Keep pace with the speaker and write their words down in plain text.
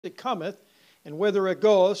it cometh, and whither it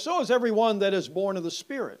goeth, so is every one that is born of the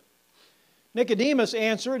Spirit. Nicodemus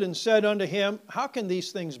answered and said unto him, How can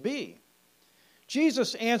these things be?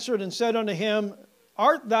 Jesus answered and said unto him,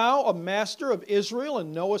 Art thou a master of Israel,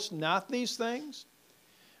 and knowest not these things?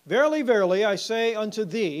 Verily, verily, I say unto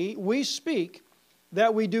thee, we speak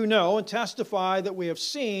that we do know, and testify that we have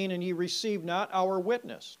seen, and ye receive not our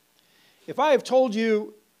witness. If I have told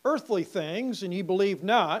you earthly things, and ye believe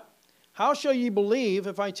not, how shall ye believe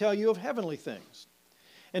if I tell you of heavenly things?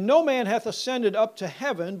 And no man hath ascended up to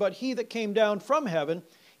heaven, but he that came down from heaven,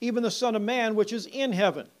 even the Son of Man which is in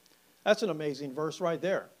heaven. That's an amazing verse right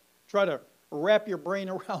there. Try to wrap your brain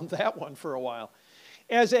around that one for a while.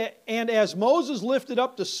 And as Moses lifted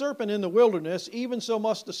up the serpent in the wilderness, even so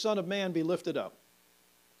must the Son of Man be lifted up,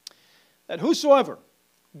 that whosoever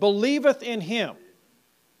believeth in him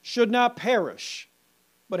should not perish,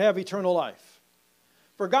 but have eternal life.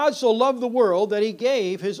 For God so loved the world that he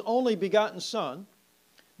gave his only begotten Son,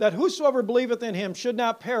 that whosoever believeth in him should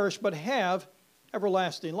not perish, but have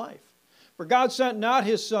everlasting life. For God sent not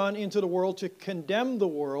his Son into the world to condemn the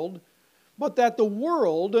world, but that the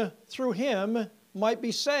world through him might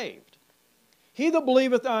be saved. He that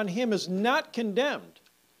believeth on him is not condemned,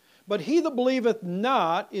 but he that believeth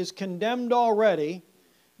not is condemned already,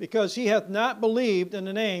 because he hath not believed in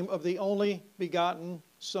the name of the only begotten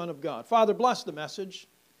Son of God. Father, bless the message.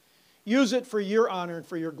 Use it for your honor and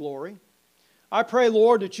for your glory. I pray,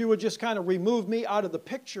 Lord, that you would just kind of remove me out of the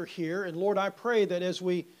picture here. And Lord, I pray that as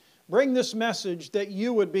we bring this message, that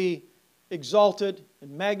you would be exalted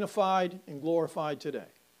and magnified and glorified today.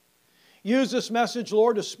 Use this message,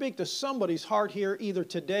 Lord, to speak to somebody's heart here, either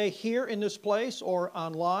today, here in this place, or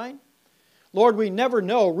online. Lord, we never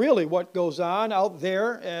know really what goes on out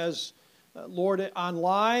there as, Lord,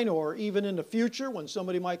 online or even in the future when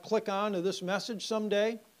somebody might click on to this message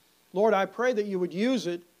someday. Lord, I pray that you would use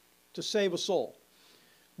it to save a soul.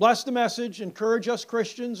 Bless the message, encourage us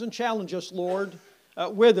Christians, and challenge us, Lord,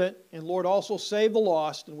 with it. And Lord, also save the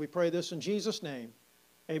lost. And we pray this in Jesus' name.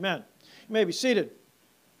 Amen. You may be seated.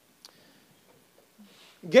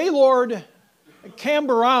 Gaylord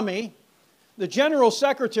Kambarami, the General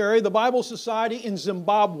Secretary of the Bible Society in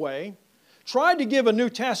Zimbabwe, tried to give a New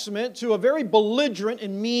Testament to a very belligerent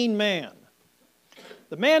and mean man.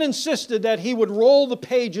 The man insisted that he would roll the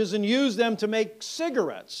pages and use them to make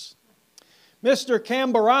cigarettes. Mr.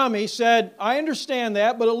 Kambarami said, I understand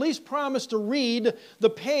that, but at least promise to read the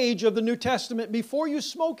page of the New Testament before you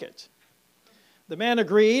smoke it. The man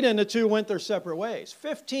agreed, and the two went their separate ways.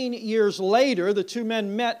 15 years later, the two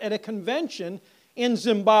men met at a convention in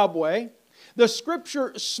Zimbabwe. The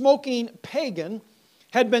scripture-smoking pagan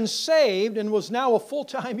had been saved and was now a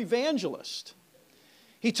full-time evangelist.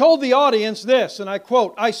 He told the audience this, and I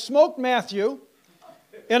quote, I smoked Matthew,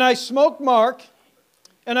 and I smoked Mark,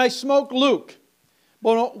 and I smoked Luke.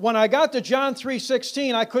 But when I got to John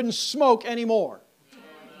 3:16, I couldn't smoke anymore.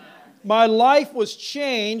 My life was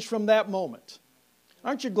changed from that moment.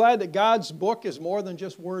 Aren't you glad that God's book is more than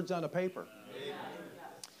just words on a paper?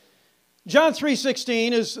 John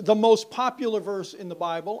 3:16 is the most popular verse in the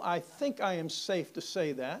Bible. I think I am safe to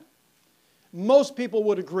say that. Most people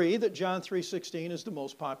would agree that John 3:16 is the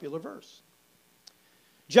most popular verse.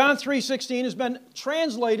 John 3:16 has been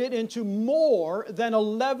translated into more than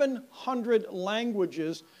 1,100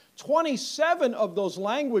 languages. 27 of those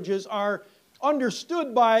languages are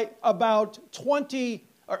understood by about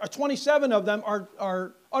 27 of them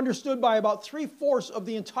are understood by about 3/4 of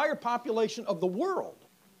the entire population of the world.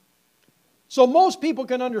 So most people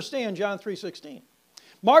can understand John 3:16.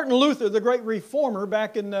 Martin Luther, the great reformer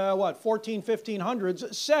back in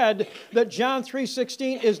 1500s, said that John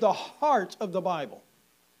 3:16 is the heart of the Bible.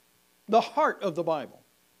 The heart of the Bible.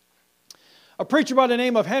 A preacher by the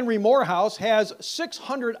name of Henry Morehouse has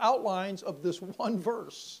 600 outlines of this one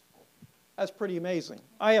verse. That's pretty amazing.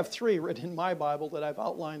 I have 3 written in my Bible that I've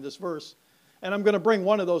outlined this verse, and I'm going to bring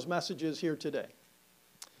one of those messages here today.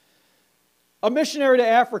 A missionary to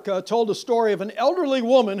Africa told the story of an elderly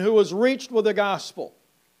woman who was reached with the gospel.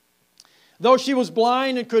 Though she was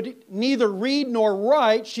blind and could neither read nor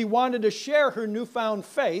write, she wanted to share her newfound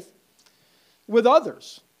faith with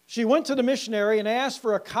others. She went to the missionary and asked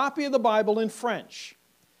for a copy of the Bible in French.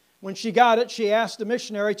 When she got it, she asked the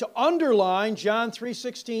missionary to underline John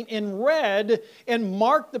 3:16 in red and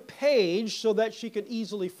mark the page so that she could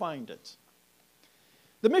easily find it.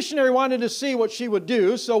 The missionary wanted to see what she would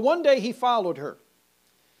do, so one day he followed her.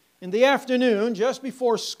 In the afternoon, just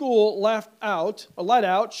before school let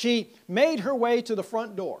out, she made her way to the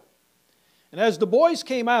front door. And as the boys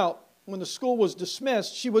came out, when the school was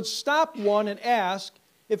dismissed, she would stop one and ask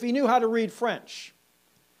if he knew how to read French.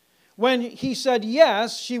 When he said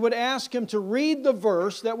yes, she would ask him to read the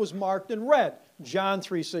verse that was marked in red, John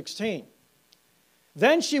 3:16.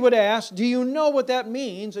 Then she would ask, do you know what that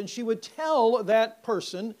means? And she would tell that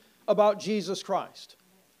person about Jesus Christ.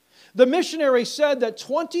 The missionary said that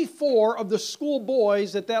 24 of the school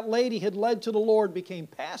boys that lady had led to the Lord became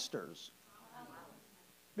pastors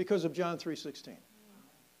because of John 3:16.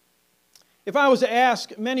 If I was to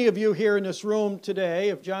ask many of you here in this room today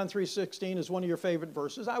if John 3:16 is one of your favorite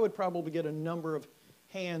verses, I would probably get a number of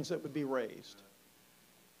hands that would be raised.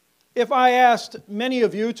 If I asked many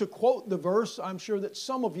of you to quote the verse, I'm sure that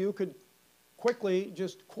some of you could quickly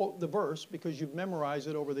just quote the verse because you've memorized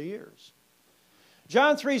it over the years.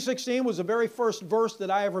 John 3:16 was the very first verse that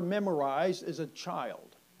I ever memorized as a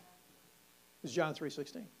child. It was John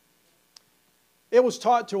 3:16. It was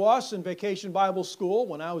taught to us in Vacation Bible School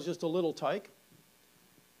when I was just a little tyke,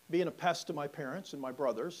 being a pest to my parents and my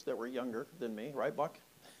brothers that were younger than me, right, Buck?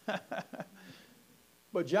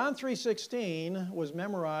 But John 3:16 was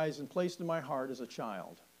memorized and placed in my heart as a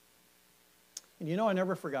child. And you know, I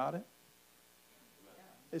never forgot it.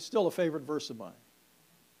 It's still a favorite verse of mine.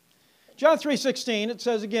 John 3:16, it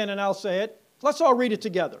says again, and I'll say it. Let's all read it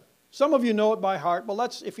together. Some of you know it by heart,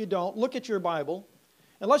 but if you don't, look at your Bible,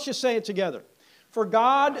 and let's just say it together. For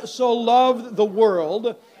God so loved the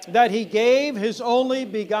world that he gave his only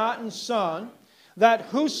begotten Son, that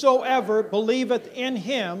whosoever believeth in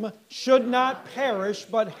him should not perish,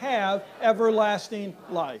 but have everlasting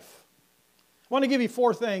life. I want to give you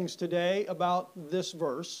 4 things today about this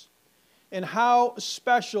verse and how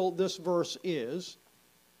special this verse is.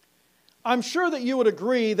 I'm sure that you would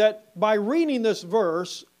agree that by reading this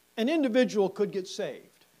verse, an individual could get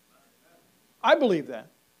saved. I believe that.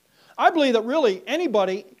 I believe that really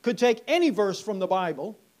anybody could take any verse from the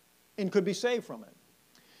Bible and could be saved from it.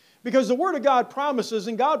 Because the Word of God promises,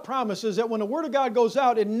 and God promises that when the Word of God goes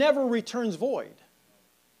out, it never returns void.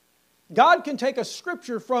 God can take a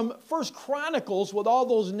scripture from 1 Chronicles with all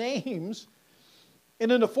those names,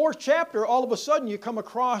 and in the 4th chapter, all of a sudden you come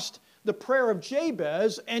across the prayer of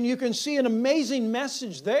Jabez, and you can see an amazing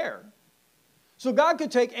message there. So God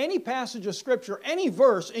could take any passage of Scripture, any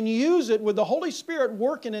verse, and use it with the Holy Spirit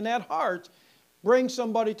working in that heart, bring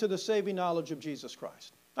somebody to the saving knowledge of Jesus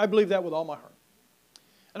Christ. I believe that with all my heart.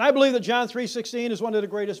 And I believe that John 3:16 is one of the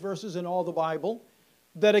greatest verses in all the Bible.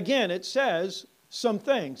 That again, it says some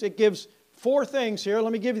things. It gives 4 things here.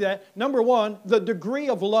 Let me give you that. Number 1, the degree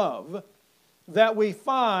of love that we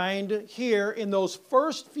find here in those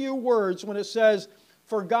first few words when it says,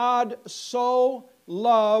 for God so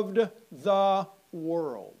loved the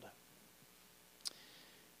world.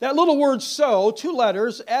 That little word so, 2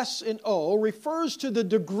 letters, S and O, refers to the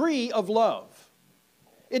degree of love.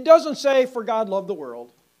 It doesn't say, for God loved the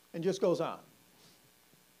world, and just goes on.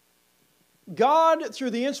 God,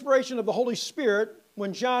 through the inspiration of the Holy Spirit,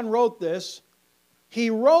 when John wrote this, he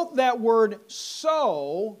wrote that word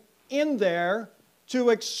so in there to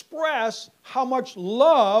express how much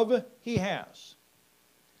love he has.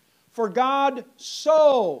 For God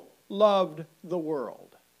so loved the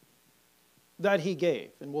world that he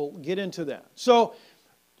gave. And we'll get into that. So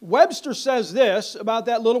Webster says this about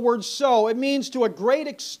that little word so. It means to a great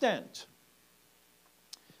extent.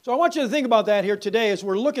 So I want you to think about that here today as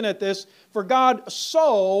we're looking at this. For God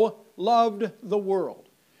so loved the world.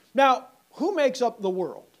 Now, who makes up the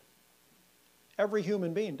world? Every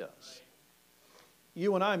human being does.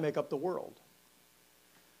 You and I make up the world.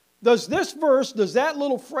 Does this verse, does that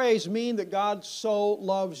little phrase mean that God so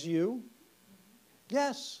loves you?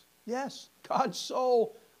 Yes, yes. God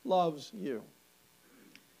so loves you.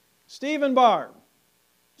 Steve and Barb.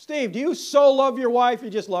 Steve, do you so love your wife? You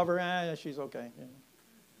just love her? She's okay. Yeah.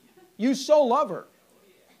 You so love her.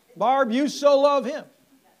 Barb, you so love him.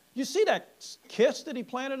 You see that kiss that he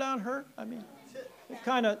planted on her? I mean, it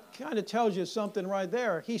kind of tells you something right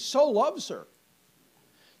there. He so loves her.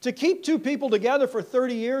 To keep 2 people together for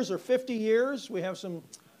 30 years or 50 years, we have some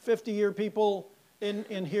 50-year people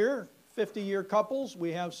in here, 50-year couples.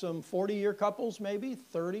 We have some 40-year couples maybe,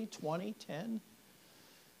 30, 20, 10.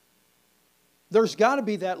 There's got to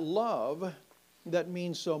be that love that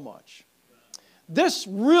means so much. This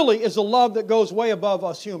really is a love that goes way above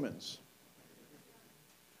us humans.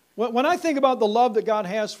 When I think about the love that God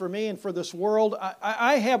has for me and for this world,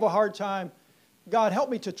 I have a hard time. God, help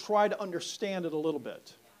me to try to understand it a little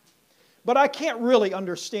bit. But I can't really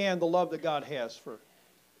understand the love that God has for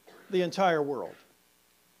the entire world.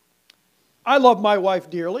 I love my wife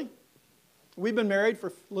dearly. We've been married for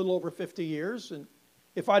a little over 50 years, and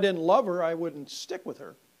if I didn't love her, I wouldn't stick with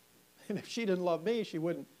her. And if she didn't love me, she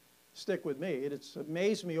wouldn't stick with me. It's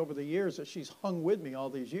amazed me over the years that she's hung with me all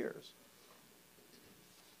these years.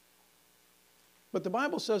 But the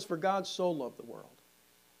Bible says, for God so loved the world.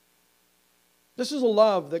 This is a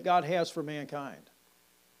love that God has for mankind.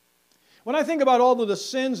 When I think about all of the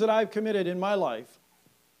sins that I've committed in my life,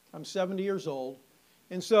 I'm 70 years old,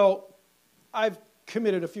 and so I've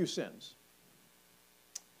committed a few sins.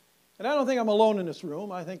 And I don't think I'm alone in this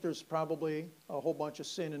room. I think there's probably a whole bunch of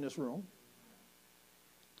sin in this room,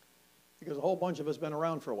 because a whole bunch of us have been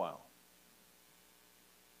around for a while.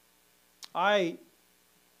 I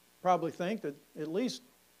probably think that at least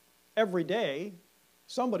every day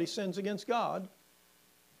somebody sins against God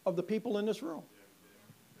of the people in this room.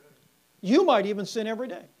 You might even sin every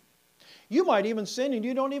day. You might even sin and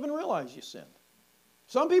you don't even realize you sinned.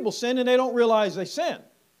 Some people sin and they don't realize they sin.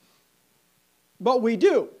 But we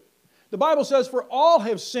do. The Bible says, for all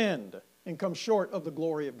have sinned and come short of the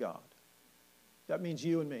glory of God. That means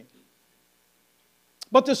you and me.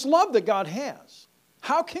 But this love that God has,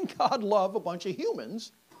 how can God love a bunch of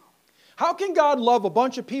humans? How can God love a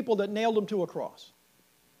bunch of people that nailed him to a cross?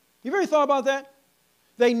 You've ever thought about that?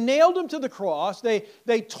 They nailed him to the cross. They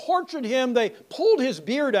tortured him. They pulled his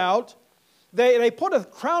beard out. They put a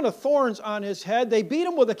crown of thorns on his head. They beat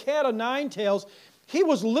him with a cat of nine tails. He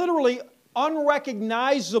was literally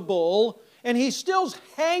unrecognizable, and he's still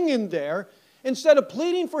hanging there. Instead of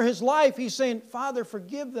pleading for his life, he's saying, Father,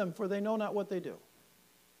 forgive them, for they know not what they do.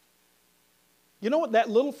 You know what that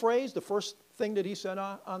little phrase, the first thing that he said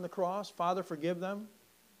on the cross, Father, forgive them,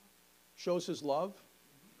 shows his love?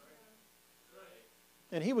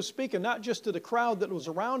 And he was speaking not just to the crowd that was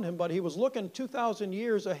around him, but he was looking 2,000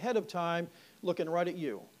 years ahead of time, looking right at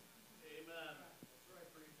you. Amen.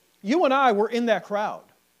 You and I were in that crowd.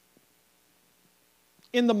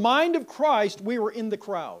 In the mind of Christ, we were in the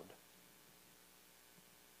crowd.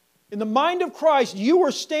 In the mind of Christ, you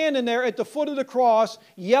were standing there at the foot of the cross,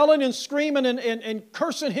 yelling and screaming and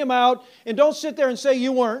cursing him out. And don't sit there and say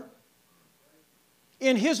you weren't.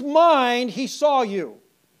 In his mind, he saw you.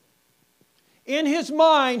 In his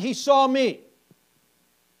mind, he saw me.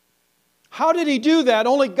 How did he do that?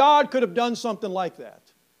 Only God could have done something like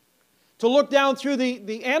that. To look down through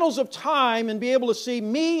the annals of time and be able to see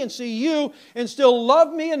me and see you and still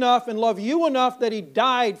love me enough and love you enough that he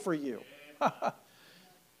died for you.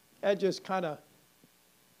 That just kind of,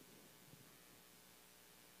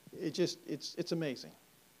 it's amazing.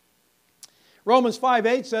 Romans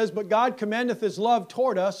 5:8 says, but God commendeth his love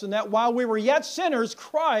toward us, and that while we were yet sinners,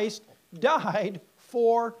 Christ died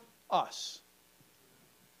for us.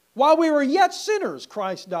 While we were yet sinners,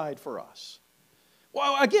 Christ died for us.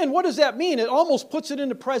 Well, again, what does that mean? It almost puts it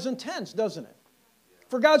into present tense, doesn't it?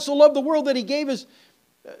 For God so loved the world that he gave his...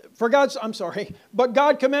 But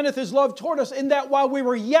God commendeth his love toward us in that while we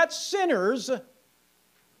were yet sinners,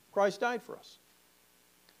 Christ died for us.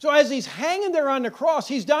 So as he's hanging there on the cross,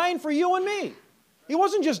 he's dying for you and me. He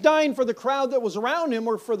wasn't just dying for the crowd that was around him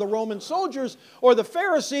or for the Roman soldiers or the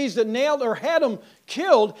Pharisees that nailed or had him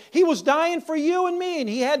killed. He was dying for you and me.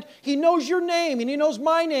 And he knows your name and he knows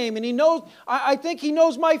my name and he knows, I think he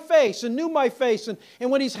knows my face and knew my face.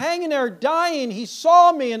 And when he's hanging there dying, he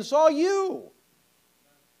saw me and saw you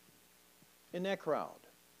in that crowd.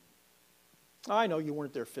 I know you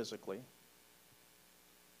weren't there physically.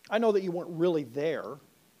 I know that you weren't really there.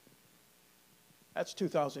 That's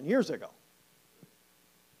 2,000 years ago.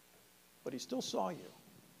 But he still saw you.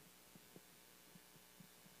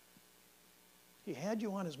 He had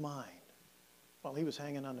you on his mind while he was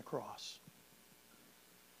hanging on the cross.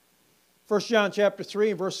 1 John chapter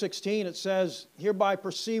 3 and verse 16, it says, hereby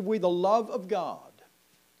perceive we the love of God,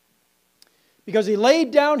 because he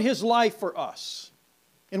laid down his life for us.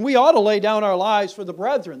 And we ought to lay down our lives for the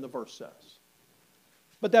brethren, the verse says.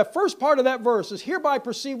 But that first part of that verse is, hereby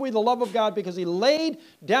perceive we the love of God, because he laid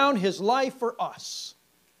down his life for us.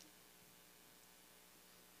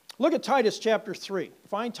 Look at Titus chapter 3.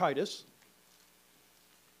 Find Titus.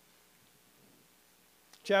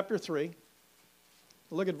 Chapter 3.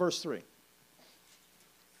 Look at verse 3.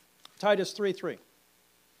 Titus 3:3.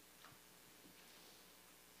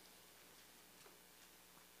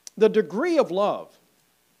 The degree of love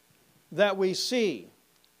that we see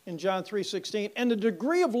in John 3:16, and the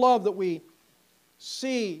degree of love that we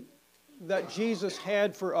see that Jesus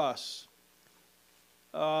had for us,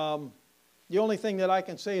 the only thing that I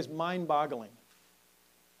can say is mind-boggling.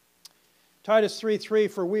 Titus 3:3,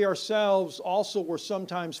 for we ourselves also were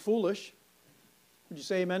sometimes foolish. Would you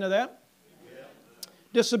say amen to that? Amen.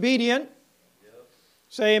 Disobedient. Yep.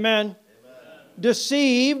 Say amen. Amen.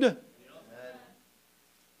 Deceived. Amen.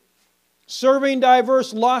 Serving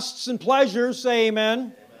diverse lusts and pleasures. Say amen.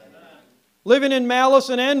 Amen. Living in malice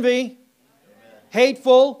and envy. Amen.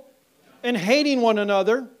 Hateful and hating one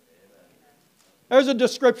another. There's a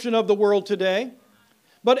description of the world today.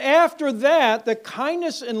 But after that, the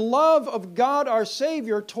kindness and love of God our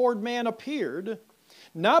Savior toward man appeared,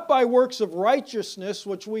 not by works of righteousness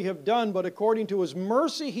which we have done, but according to His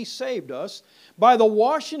mercy He saved us, by the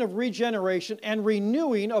washing of regeneration and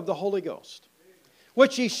renewing of the Holy Ghost,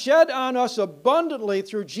 which He shed on us abundantly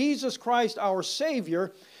through Jesus Christ our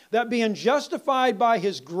Savior, that being justified by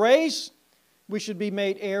His grace, we should be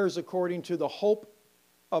made heirs according to the hope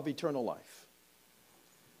of eternal life.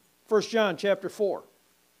 1 John chapter 4.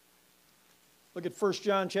 Look at 1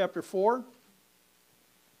 John chapter 4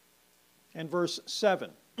 and verse 7.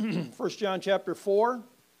 1 John chapter 4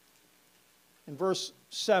 and verse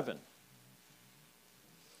 7.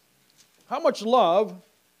 How much love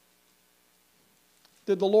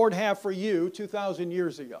did the Lord have for you 2,000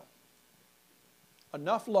 years ago?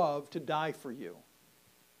 Enough love to die for you.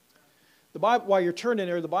 The Bible, while you're turning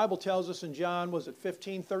there, the Bible tells us in John, was it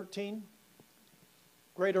 15:13?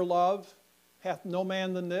 Greater love hath no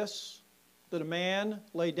man than this, that a man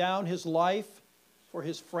lay down his life for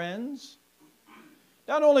his friends.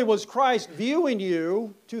 Not only was Christ viewing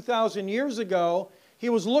you 2,000 years ago, He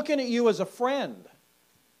was looking at you as a friend.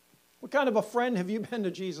 What kind of a friend have you been to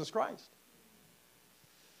Jesus Christ?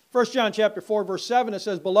 1 John chapter 4, verse 7, it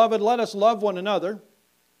says, Beloved, let us love one another.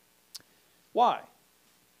 Why?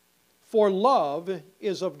 For love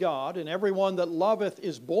is of God, and everyone that loveth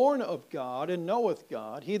is born of God and knoweth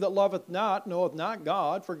God. He that loveth not knoweth not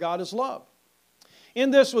God, for God is love. In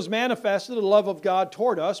this was manifested the love of God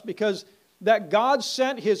toward us, because that God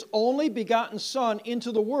sent His only begotten Son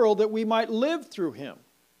into the world that we might live through Him.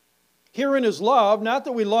 Herein is love, not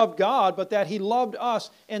that we loved God, but that He loved us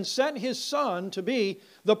and sent His Son to be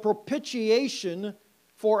the propitiation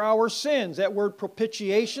for our sins. That word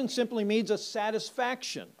propitiation simply means a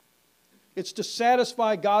satisfaction. It's to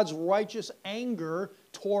satisfy God's righteous anger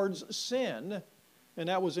towards sin, and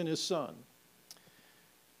that was in His Son.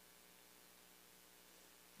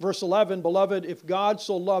 Verse 11, Beloved, if God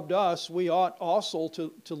so loved us, we ought also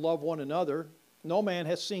to love one another. No man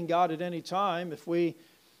has seen God at any time. If we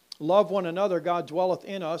love one another, God dwelleth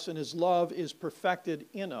in us, and His love is perfected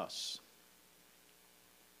in us.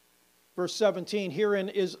 Verse 17, Herein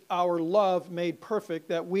is our love made perfect,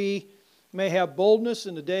 that we may have boldness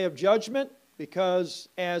in the day of judgment, because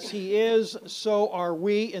as He is, so are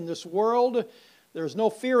we in this world. There is no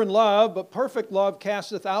fear in love, but perfect love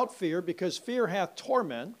casteth out fear, because fear hath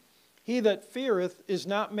torment. He that feareth is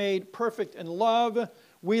not made perfect in love.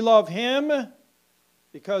 We love Him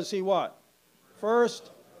because He what?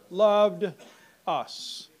 First loved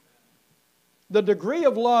us. The degree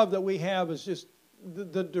of love that we have is just,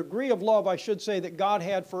 the degree of love, I should say, that God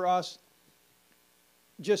had for us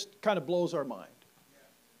just kind of blows our mind.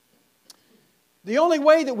 The only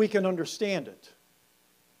way that we can understand it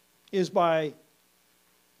is by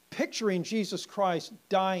picturing Jesus Christ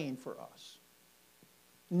dying for us.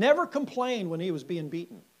 Never complained when He was being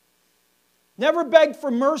beaten. Never begged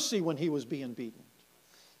for mercy when He was being beaten.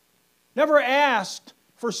 Never asked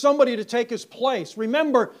for somebody to take His place.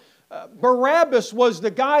 Remember, Barabbas was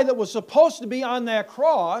the guy that was supposed to be on that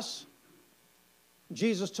cross.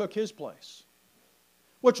 Jesus took his place,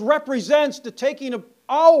 which represents the taking of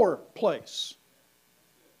our place.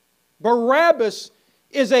 Barabbas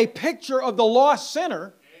is a picture of the lost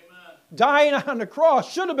sinner dying on the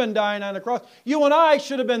cross, should have been dying on the cross. You and I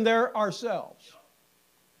should have been there ourselves.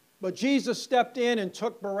 But Jesus stepped in and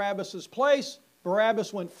took Barabbas' place.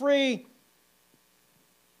 Barabbas went free.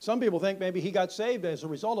 Some people think maybe he got saved as a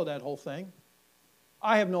result of that whole thing.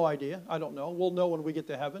 I have no idea. I don't know. We'll know when we get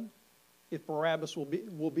to heaven if Barabbas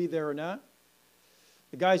will be there or not.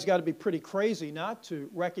 The guy's got to be pretty crazy not to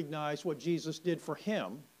recognize what Jesus did for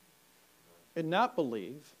him and not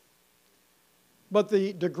believe. But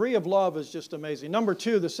the degree of love is just amazing. Number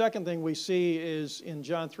two, the second thing we see is in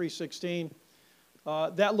John 3:16,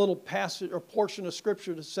 that little passage or portion of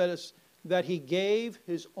Scripture that says that He gave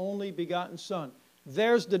His only begotten Son.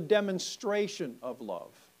 There's the demonstration of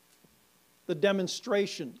love. The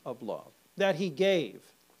demonstration of love. That He gave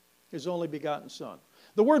His only begotten Son.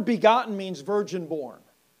 The word begotten means virgin born.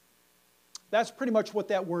 That's pretty much what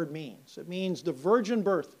that word means. It means the virgin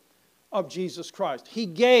birth of Jesus Christ. He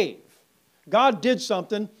gave. God did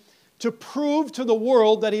something to prove to the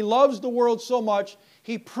world that He loves the world so much.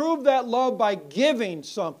 He proved that love by giving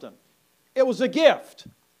something. It was a gift.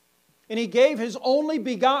 And He gave His only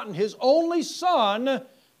begotten, His only Son,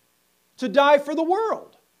 to die for the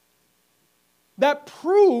world. That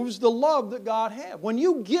proves the love that God had. When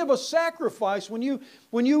you give a sacrifice, when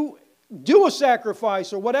you do a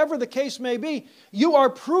sacrifice, or whatever the case may be, you are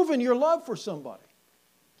proving your love for somebody.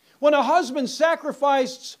 When a husband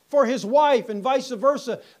sacrifices for his wife and vice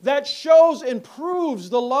versa, that shows and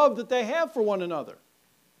proves the love that they have for one another.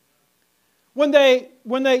 When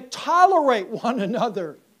they tolerate one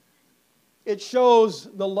another, it shows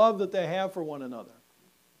the love that they have for one another.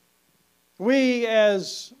 We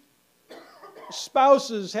as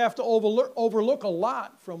spouses have to overlook a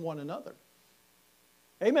lot from one another.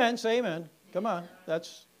 Amen. Say amen. Come on.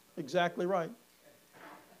 That's exactly right.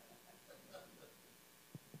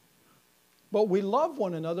 But we love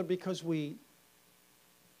one another because we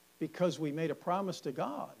made a promise to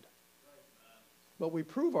God. But we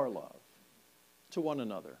prove our love to one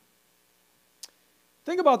another.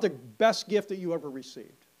 Think about the best gift that you ever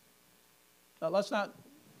received. Now,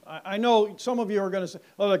 I know some of you are going to say,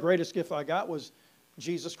 oh, the greatest gift I got was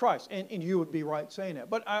Jesus Christ. And you would be right saying that.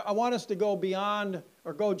 But I want us to go beyond,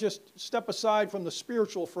 or go just step aside from the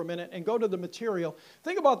spiritual for a minute and go to the material.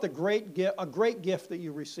 Think about a great gift that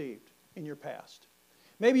you received in your past.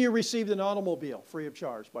 Maybe you received an automobile free of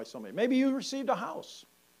charge by somebody. Maybe you received a house.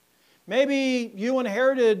 Maybe you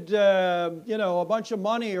inherited, a bunch of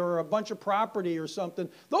money or a bunch of property or something.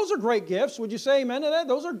 Those are great gifts. Would you say amen to that?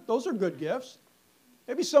 Those are good gifts.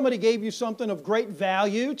 Maybe somebody gave you something of great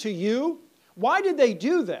value to you. Why did they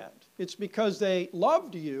do that? It's because they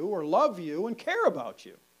loved you or love you and care about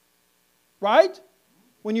you. Right?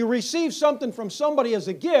 When you receive something from somebody as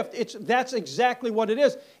a gift, that's exactly what it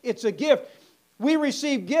is. It's a gift. We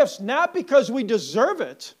receive gifts not because we deserve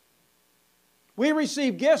it. We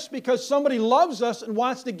receive gifts because somebody loves us and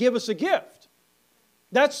wants to give us a gift.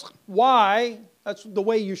 That's the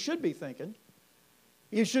way you should be thinking.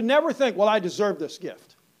 You should never think, well, I deserve this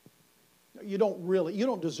gift. You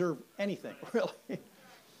don't deserve anything, really.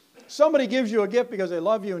 Somebody gives you a gift because they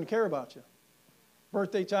love you and care about you.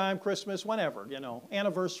 Birthday time, Christmas, whenever,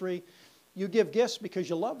 anniversary. You give gifts because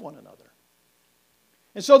you love one another.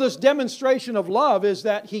 And so this demonstration of love is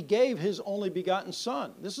that He gave His only begotten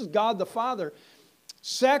Son. This is God the Father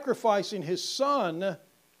sacrificing His Son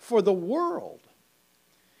for the world.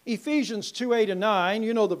 Ephesians 2:8-9,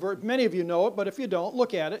 you know the verse, many of you know it, but if you don't,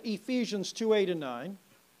 look at it. Ephesians 2:8-9.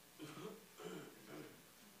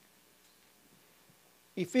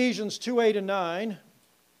 Ephesians 2:8-9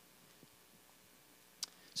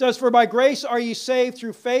 says, "For by grace are ye saved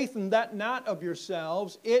through faith, and that not of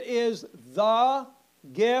yourselves. It is the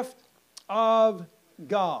gift of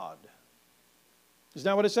God." Isn't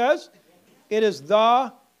that what it says? It is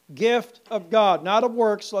the gift of God, not of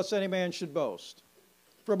works, lest any man should boast.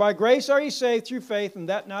 For by grace are ye saved through faith, and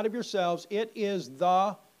that not of yourselves. It is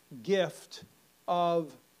the gift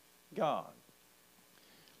of God.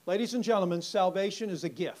 Ladies and gentlemen, salvation is a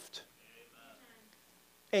gift.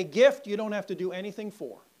 A gift you don't have to do anything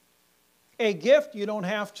for. A gift you don't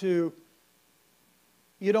have to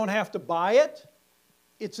buy it.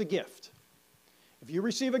 It's a gift. If you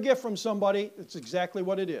receive a gift from somebody, it's exactly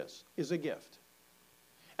what it is a gift.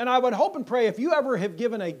 And I would hope and pray if you ever have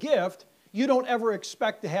given a gift, you don't ever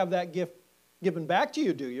expect to have that gift given back to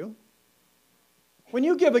you, do you? When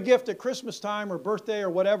you give a gift at Christmas time or birthday or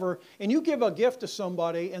whatever, and you give a gift to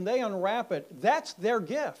somebody and they unwrap it, that's their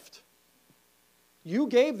gift. You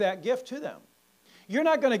gave that gift to them. You're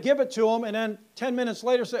not going to give it to them and then 10 minutes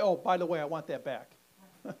later say, oh, by the way, I want that back.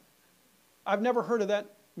 I've never heard of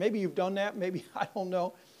that. Maybe you've done that. Maybe, I don't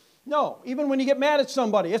know. No, even when you get mad at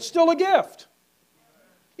somebody, it's still a gift.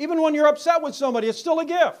 Even when you're upset with somebody, it's still a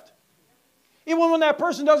gift. Even when that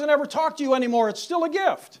person doesn't ever talk to you anymore, it's still a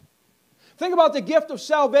gift. Think about the gift of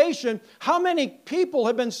salvation. How many people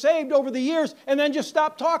have been saved over the years and then just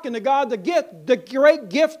stopped talking to God, the great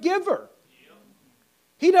gift giver?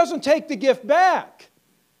 He doesn't take the gift back.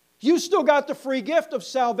 You still got the free gift of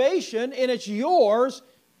salvation, and it's yours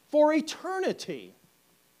for eternity.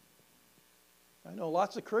 I know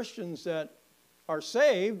lots of Christians that are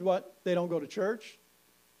saved, but they don't go to church.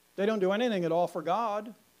 They don't do anything at all for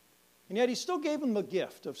God. And yet He still gave them the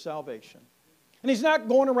gift of salvation. And He's not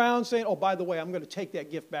going around saying, oh, by the way, I'm going to take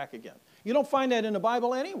that gift back again. You don't find that in the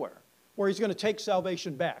Bible anywhere where He's going to take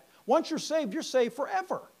salvation back. Once you're saved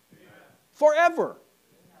forever. Forever.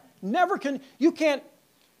 Never can, you can't,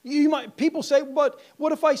 people say, but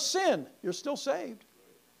what if I sin? You're still saved.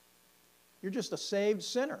 You're just a saved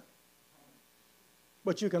sinner.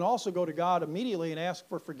 But you can also go to God immediately and ask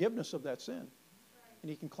for forgiveness of that sin. And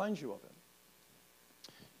He can cleanse you of it.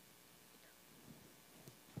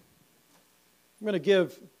 I'm going to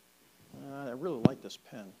give, I really like this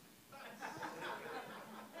pen.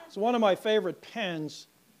 It's one of my favorite pens.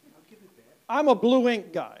 I'm a blue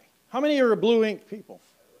ink guy. How many are blue ink people?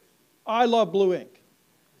 I love blue ink.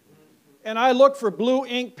 and I look for blue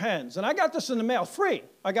ink pens. And I got this in the mail, free.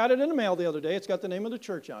 I got it in the mail the other day. It's got the name of the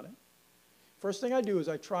church on it. First thing I do is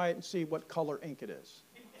I try it and see what color ink it is.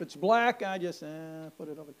 If it's black, I just put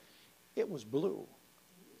it over. It was blue.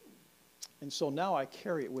 And so now I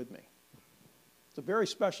carry it with me. It's a very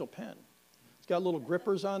special pen. It's got little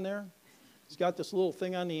grippers on there. It's got this little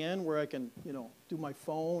thing on the end where I can, do my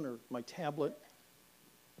phone or my tablet.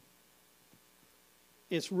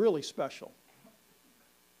 It's really special.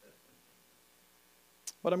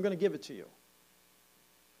 But I'm going to give it to you.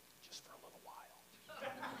 Just for a little while.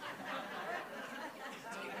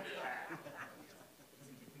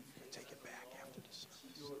 Take it back after the service.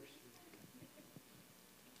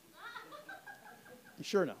 You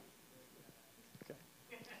sure now? Okay.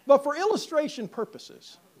 But for illustration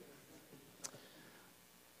purposes,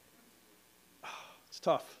 it's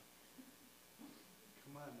tough.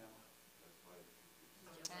 Come on now.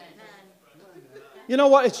 You know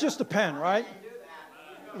what? It's just a pen, right?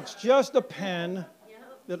 It's just a pen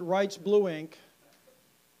that writes blue ink.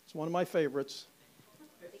 It's one of my favorites.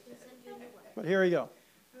 But here you go.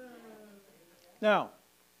 Now,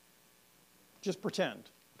 just pretend,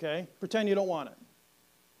 okay? Pretend you don't want it.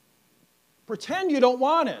 Pretend you don't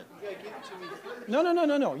want it.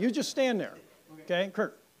 No. You just stand there, okay?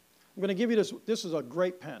 Kurt, I'm going to give you this. This is a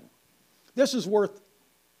great pen. This is worth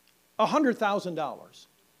 $100,000.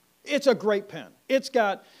 It's a great pen. It's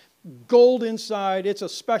got gold inside. It's a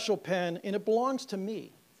special pen, and it belongs to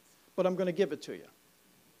me. But I'm going to give it to you.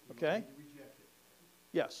 Okay?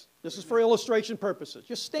 Yes. This is for illustration purposes.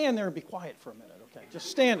 Just stand there and be quiet for a minute, okay?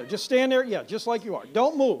 Just stand there. Just stand there. Yeah, just like you are.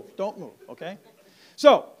 Don't move. Don't move, okay?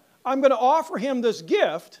 So, I'm going to offer him this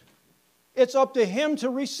gift. It's up to him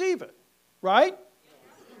to receive it, right?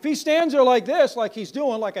 If he stands there like this, like he's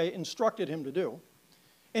doing, like I instructed him to do,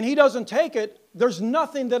 and he doesn't take it, there's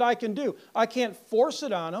nothing that I can do. I can't force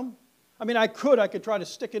it on him. I mean, I could try to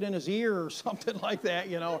stick it in his ear or something like that,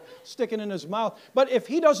 stick it in his mouth. But if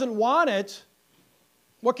he doesn't want it,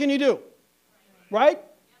 what can you do? Right?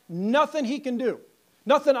 Nothing he can do.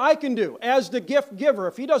 Nothing I can do as the gift giver.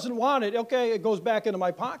 If he doesn't want it, okay, it goes back into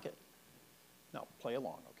my pocket. Now, play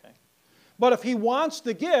along, okay? But if he wants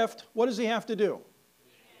the gift, what does he have to do?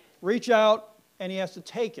 Reach out, and he has to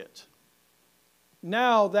take it.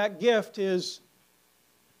 Now that gift it's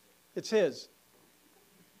his.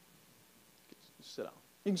 Sit down.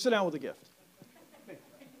 You can sit down with the gift. You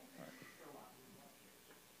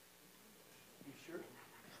sure?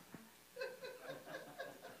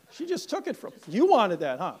 She just took it from you. Wanted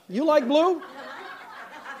that, huh? You like blue?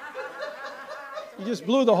 You just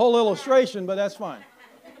blew the whole illustration, but that's fine.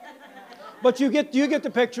 But you get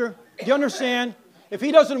the picture? Do you understand? If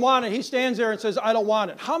he doesn't want it, he stands there and says, I don't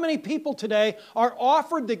want it. How many people today are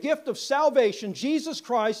offered the gift of salvation, Jesus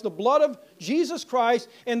Christ, the blood of Jesus Christ,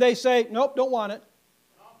 and they say, nope, don't want it.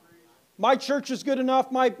 My church is good enough.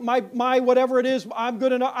 My whatever it is, I'm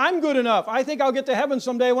good enough. I'm good enough. I think I'll get to heaven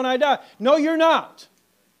someday when I die. No, you're not.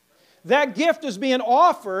 That gift is being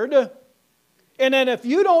offered, and then if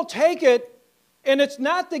you don't take it, and it's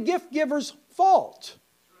not the gift giver's fault.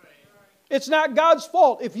 It's not God's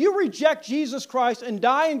fault. If you reject Jesus Christ and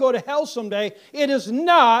die and go to hell someday, it is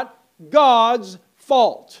not God's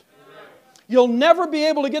fault. You'll never be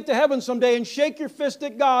able to get to heaven someday and shake your fist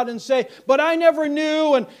at God and say, but I never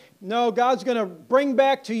knew. And no, God's going to bring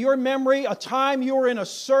back to your memory a time you were in a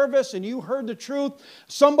service and you heard the truth.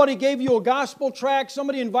 Somebody gave you a gospel tract.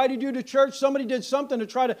 Somebody invited you to church. Somebody did something to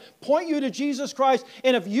try to point you to Jesus Christ.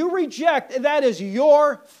 And if you reject, that is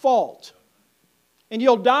your fault. And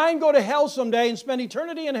you'll die and go to hell someday and spend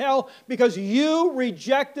eternity in hell because you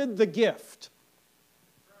rejected the gift.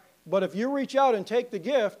 But if you reach out and take the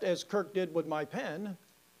gift, as Kirk did with my pen,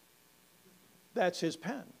 that's his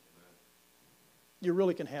pen. You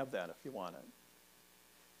really can have that if you want it.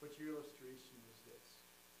 But your illustration was this.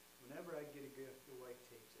 Whenever I get a gift, the wife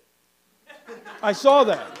takes it. I saw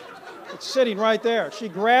that. It's sitting right there. She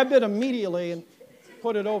grabbed it immediately and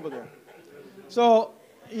put it over there. So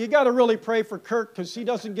you got to really pray for Kirk because he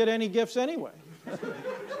doesn't get any gifts anyway.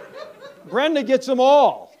 Brenda gets them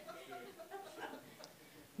all.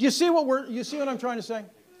 Do you see what I'm trying to say?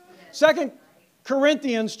 2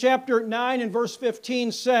 Corinthians chapter 9 and verse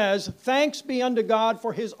 15 says, thanks be unto God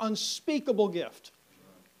for his unspeakable gift.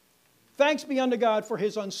 Thanks be unto God for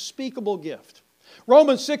his unspeakable gift.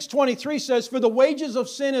 Romans 6:23 says, for the wages of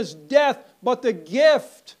sin is death, but the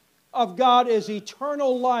gift of God is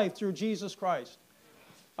eternal life through Jesus Christ,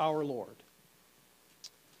 our Lord.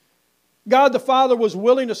 God the Father was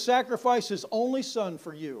willing to sacrifice his only Son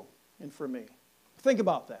for you and for me. Think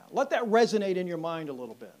about that. Let that resonate in your mind a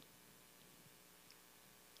little bit.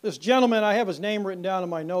 This gentleman, I have his name written down in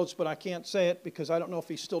my notes, but I can't say it because I don't know if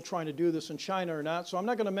he's still trying to do this in China or not, so I'm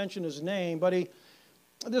not going to mention his name, but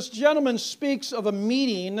this gentleman speaks of a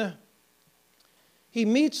meeting. He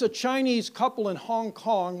meets a Chinese couple in Hong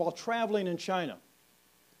Kong while traveling in China.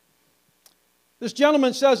 This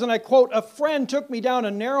gentleman says, and I quote, "A friend took me down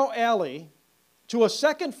a narrow alley to a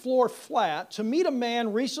second-floor flat to meet a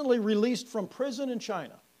man recently released from prison in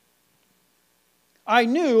China. I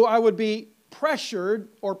knew I would be pressured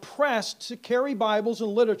or pressed to carry Bibles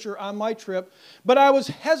and literature on my trip, but I was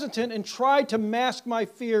hesitant and tried to mask my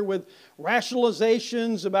fear with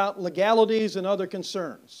rationalizations about legalities and other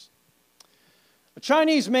concerns. A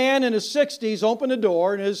Chinese man in his 60s opened the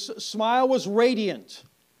door, and his smile was radiant,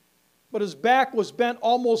 but his back was bent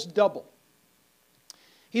almost double.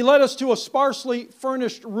 He led us to a sparsely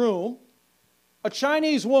furnished room. A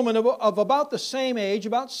Chinese woman of about the same age,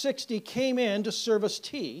 about 60, came in to serve us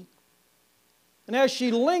tea. And as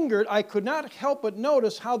she lingered, I could not help but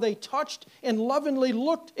notice how they touched and lovingly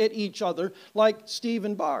looked at each other like Steve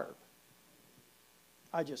and Barb."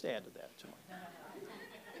 I just added that to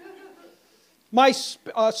my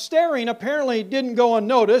staring apparently didn't go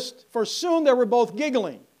unnoticed, for soon they were both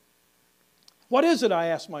giggling. "What is it?" I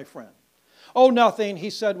asked my friend. "Oh, nothing," he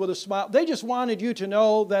said with a smile. "They just wanted you to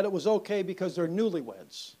know that it was okay because they're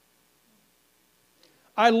newlyweds."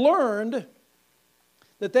 I learned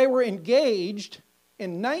that they were engaged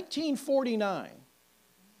in 1949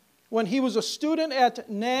 when he was a student at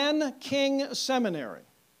Nanking Seminary.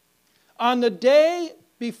 On the day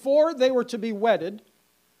before they were to be wedded,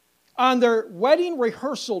 on their wedding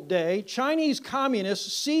rehearsal day, Chinese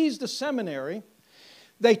communists seized the seminary.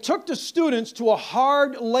 They took the students to a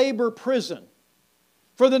hard labor prison.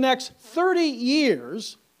 For the next 30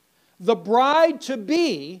 years, the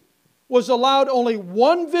bride-to-be was allowed only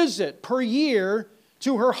one visit per year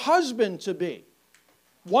to her husband-to-be.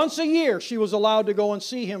 Once a year, she was allowed to go and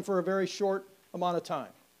see him for a very short amount of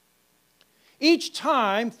time. Each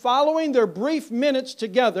time, following their brief minutes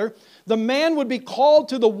together, the man would be called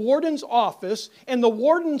to the warden's office, and the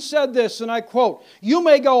warden said this, and I quote, "You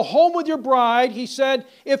may go home with your bride," he said,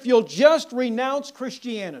 "if you'll just renounce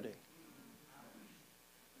Christianity."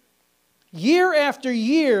 Year after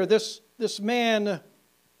year, this man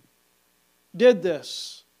did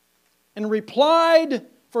this and replied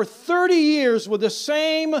for 30 years with the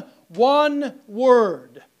same one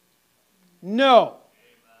word: no.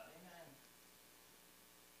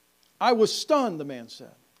 I was stunned, the man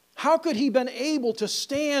said. How could he been able to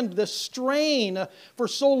stand the strain for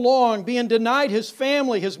so long, being denied his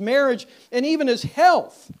family, his marriage, and even his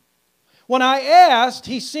health? When I asked,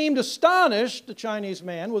 he seemed astonished, the Chinese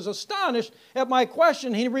man was astonished at my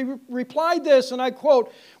question. He replied this, and I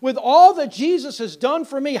quote, "With all that Jesus has done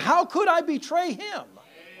for me, how could I betray him?"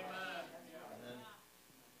 Amen.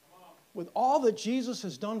 With all that Jesus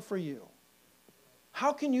has done for you,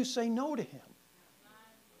 how can you say no to him?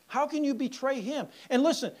 How can you betray him? And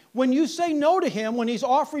listen, when you say no to him, when he's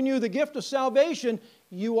offering you the gift of salvation,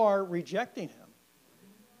 you are rejecting him.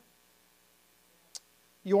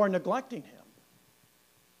 You are neglecting him.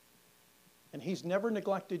 And he's never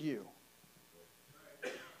neglected you.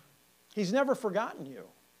 He's never forgotten you.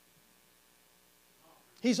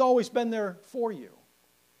 He's always been there for you.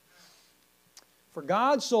 For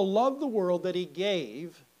God so loved the world that he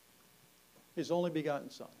gave his only begotten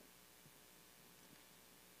Son.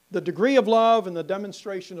 The degree of love and the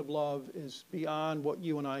demonstration of love is beyond what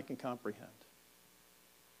you and I can comprehend.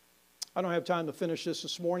 I don't have time to finish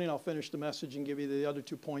this morning. I'll finish the message and give you the other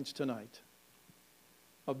 2 points tonight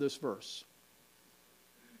of this verse.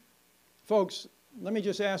 Folks, let me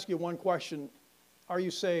just ask you one question. Are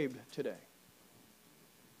you saved today?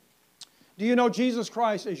 Do you know Jesus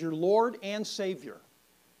Christ as your Lord and Savior?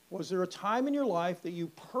 Was there a time in your life that you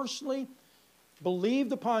personally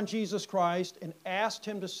believed upon Jesus Christ and asked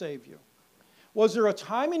him to save you? Was there a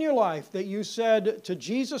time in your life that you said to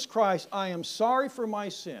Jesus Christ, "I am sorry for my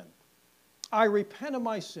sin. I repent of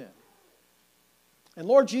my sin. And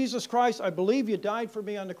Lord Jesus Christ, I believe you died for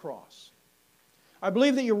me on the cross. I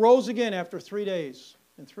believe that you rose again after 3 days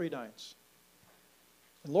and 3 nights.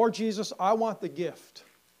 And Lord Jesus, I want the gift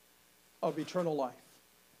of eternal life.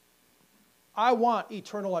 I want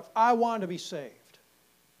eternal life. I want to be saved.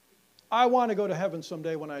 I want to go to heaven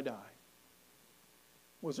someday when I die."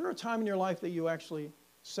 Was there a time in your life that you actually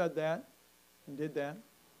said that and did that?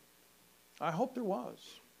 I hope there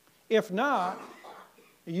was. If not,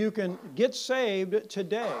 you can get saved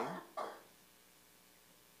today.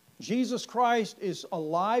 Jesus Christ is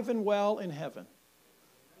alive and well in heaven.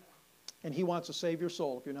 And he wants to save your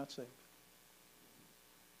soul if you're not saved.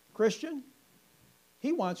 Christian,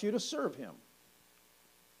 he wants you to serve him.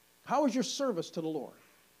 How is your service to the Lord?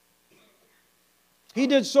 He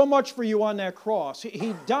did so much for you on that cross.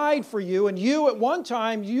 He died for you, and you at one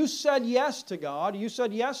time, you said yes to God, you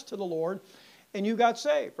said yes to the Lord, and you got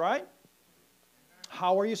saved, right?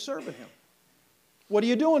 How are you serving Him? What are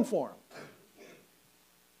you doing for Him?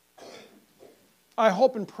 I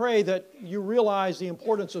hope and pray that you realize the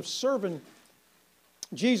importance of serving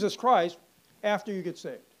Jesus Christ after you get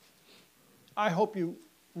saved. I hope you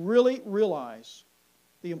really realize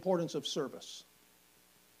the importance of service.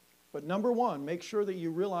 But number one, make sure that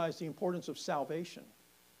you realize the importance of salvation.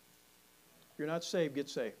 If you're not saved, get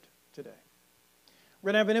saved today. We're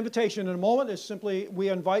going to have an invitation in a moment. It's simply we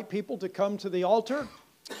invite people to come to the altar.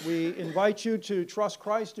 We invite you to trust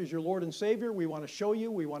Christ as your Lord and Savior. We want to show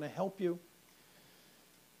you. We want to help you.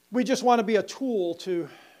 We just want to be a tool to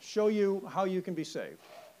show you how you can be saved.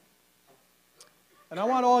 And I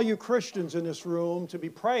want all you Christians in this room to be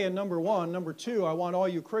praying, number one. Number two, I want all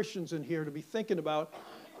you Christians in here to be thinking about,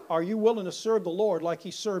 are you willing to serve the Lord like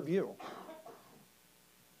He served you?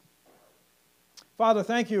 Father,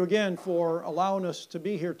 thank you again for allowing us to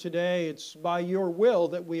be here today. It's by your will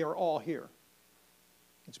that we are all here.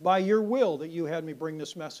 It's by your will that you had me bring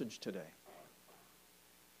this message today.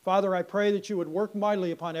 Father, I pray that you would work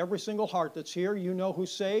mightily upon every single heart that's here. You know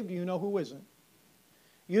who's saved. You know who isn't.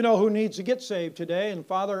 You know who needs to get saved today. And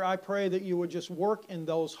Father, I pray that you would just work in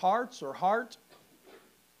those hearts or heart.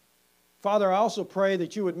 Father, I also pray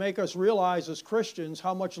that you would make us realize as Christians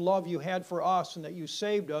how much love you had for us and that you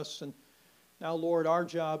saved us. And now, Lord, our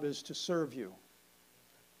job is to serve you.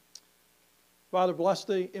 Father, bless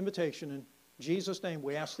the invitation. In Jesus' name,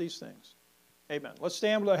 we ask these things. Amen. Let's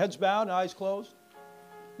stand with our heads bowed and eyes closed.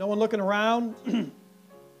 No one looking around.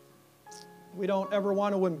 We don't ever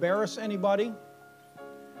want to embarrass anybody.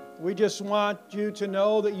 We just want you to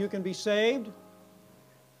know that you can be saved.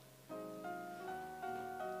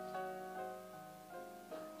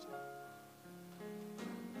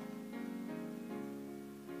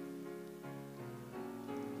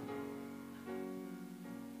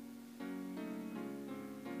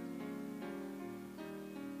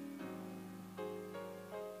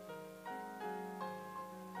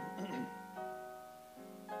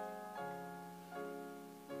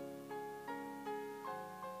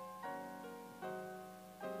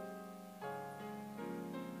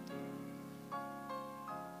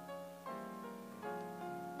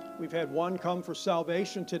 We've had one come for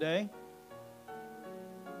salvation today.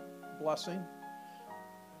 Blessing.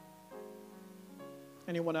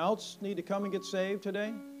 Anyone else need to come and get saved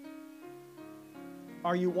today?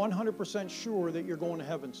 Are you 100% sure that you're going to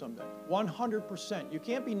heaven someday? 100%. You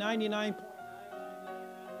can't be 99.999%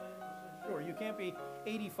 sure. You can't be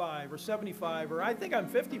 85 or 75 or I think I'm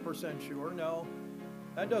 50% sure. No,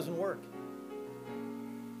 that doesn't work.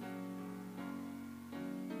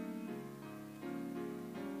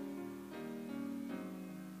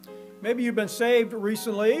 Maybe you've been saved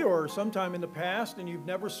recently or sometime in the past and you've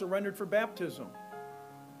never surrendered for baptism.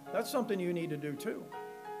 That's something you need to do too.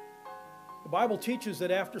 The Bible teaches that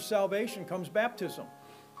after salvation comes baptism.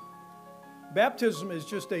 Baptism is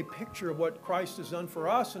just a picture of what Christ has done for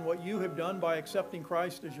us and what you have done by accepting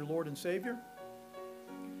Christ as your Lord and Savior.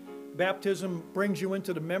 Baptism brings you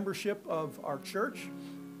into the membership of our church.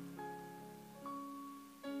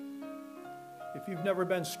 If you've never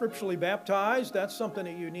been scripturally baptized, that's something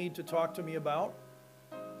that you need to talk to me about.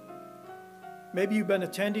 Maybe you've been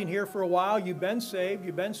attending here for a while, you've been saved,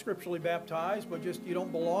 you've been scripturally baptized, but just you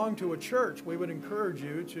don't belong to a church. We would encourage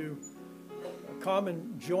you to come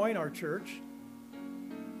and join our church.